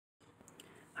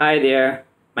Hi there,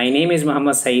 my name is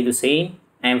Muhammad Saeed Hussain.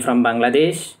 I am from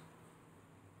Bangladesh.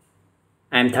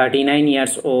 I am 39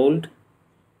 years old.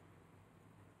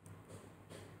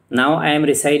 Now I am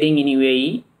residing in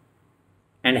UAE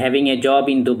and having a job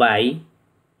in Dubai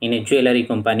in a jewelry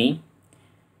company,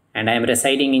 and I am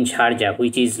residing in Sharjah,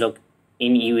 which is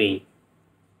in UAE.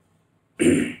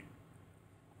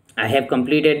 I have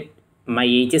completed my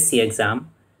HSC exam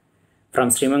from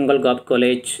Srimangal Gov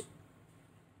College,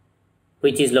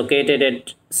 which is located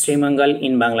at Srimangal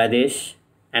in Bangladesh,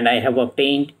 and I have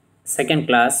obtained second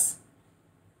class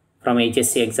from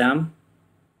HSC exam.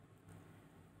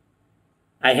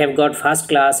 I have got first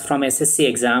class from SSC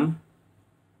exam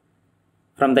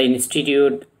from the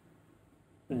institute,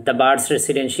 the Bards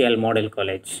Residential Model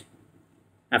College.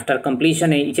 After completion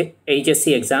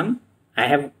HSC exam,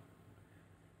 I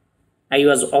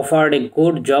was offered a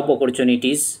good job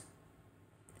opportunities,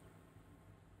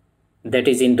 that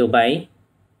is in Dubai,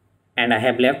 and I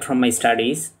have left from my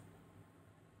studies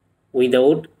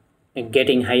without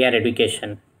getting higher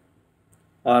education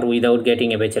or without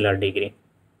getting a bachelor degree.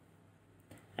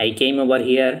 I came over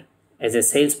here as a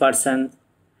salesperson.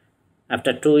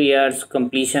 After 2 years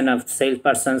completion of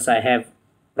salespersons, I have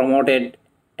promoted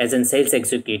as a sales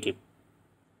executive.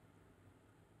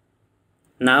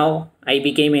 Now I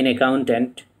became an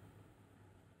accountant,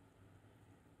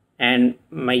 and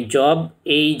my job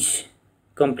age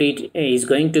is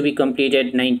going to be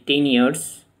completed 19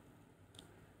 years.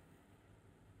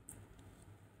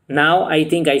 Now I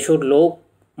think I should look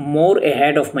more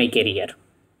ahead of my career.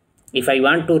 If I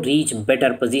want to reach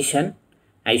better position,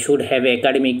 I should have an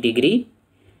academic degree,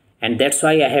 and that's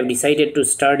why I have decided to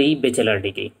study bachelor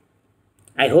degree.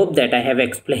 I hope that I have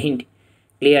explained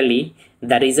clearly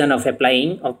the reason of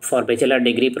applying for bachelor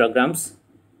degree programs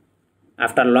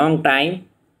after a long time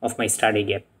of my study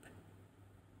gap.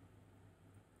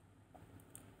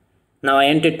 Now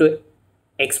I wanted to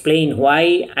explain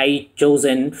why I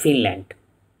chosen Finland.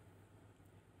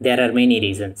 There are many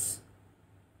reasons.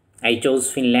 I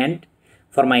chose Finland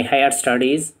for my higher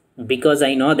studies because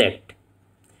I know that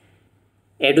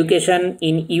education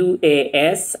in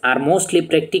UAS are mostly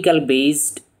practical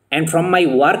based, and from my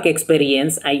work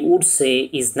experience I would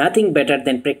say is nothing better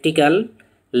than practical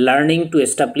learning to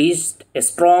establish a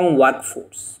strong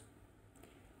workforce.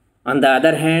 On the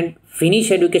other hand,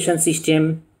 Finnish education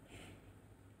system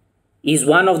is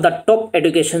one of the top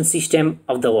education system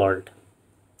of the world.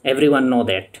 Everyone know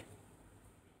that.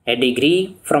 A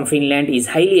degree from Finland is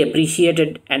highly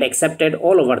appreciated and accepted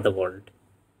all over the world.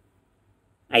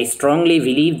 I strongly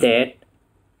believe that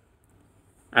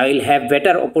I will have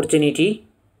better opportunity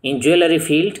in jewelry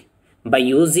field by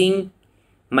using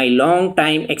my long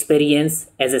time experience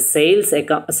as a sales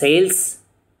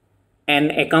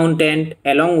and accountant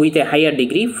along with a higher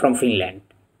degree from Finland.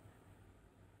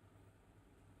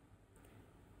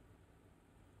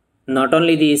 Not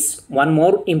only this, one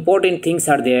more important things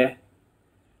are there.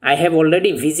 I have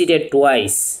already visited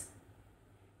twice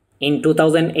in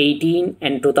 2018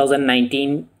 and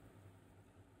 2019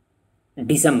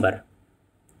 December.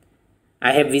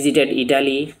 I have visited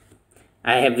Italy,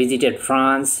 I have visited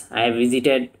France, I have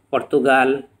visited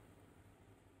Portugal,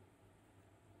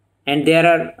 and there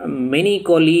are many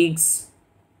colleagues,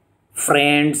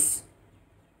 friends,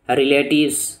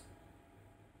 relatives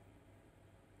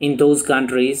in those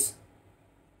countries,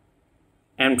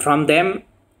 and from them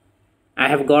I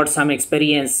have got some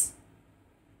experience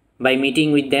by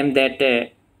meeting with them that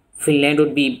Finland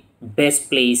would be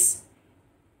best place,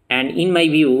 and in my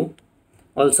view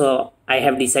also I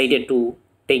have decided to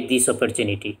take this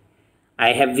opportunity.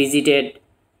 I have visited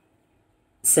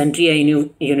Centria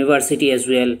University as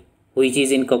well, which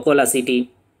is in Kokkola city.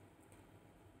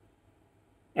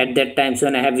 At that time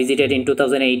when I have visited in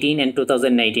 2018 and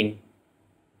 2019.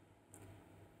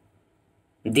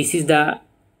 This is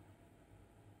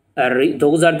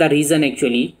those are the reason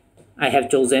actually I have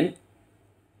chosen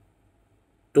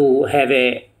to have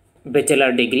a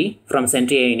bachelor degree from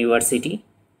Centria University.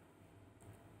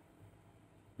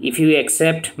 If you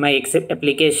accept my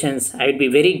applications, I will be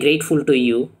very grateful to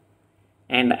you,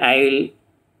 and I will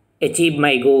achieve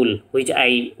my goal which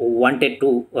I wanted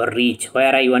to reach,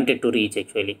 where I wanted to reach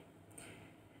actually.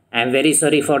 I am very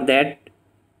sorry for that.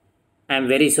 I am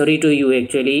very sorry to you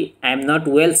actually. I am not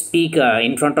well speaker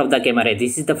in front of the camera.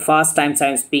 This is the first time I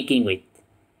am speaking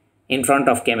in front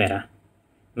of camera.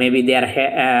 Maybe there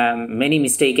are many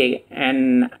mistakes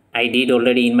and I did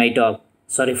already in my talk.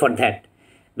 Sorry for that,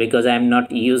 because I am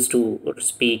not used to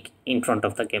speak in front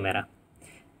of the camera.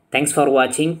 Thanks for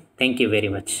watching. Thank you very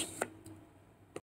much.